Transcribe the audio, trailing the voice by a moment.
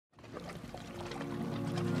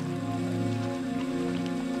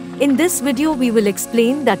In this video we will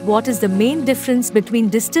explain that what is the main difference between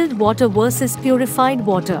distilled water versus purified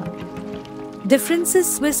water. Differences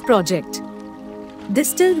Swiss project.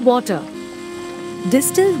 Distilled water.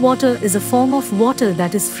 Distilled water is a form of water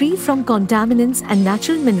that is free from contaminants and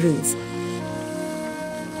natural minerals.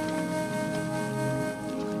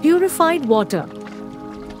 Purified water.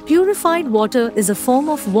 Purified water is a form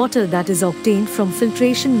of water that is obtained from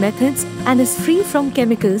filtration methods and is free from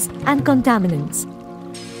chemicals and contaminants.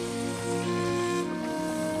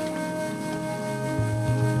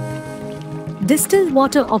 Distilled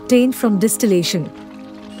water obtained from distillation.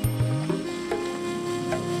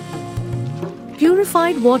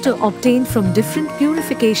 Purified water obtained from different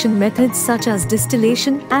purification methods such as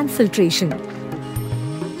distillation and filtration.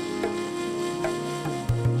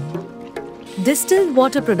 Distilled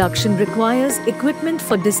water production requires equipment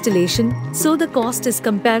for distillation, so the cost is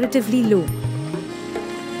comparatively low.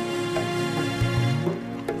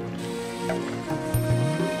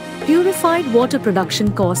 Purified water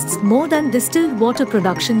production costs more than distilled water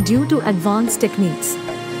production due to advanced techniques.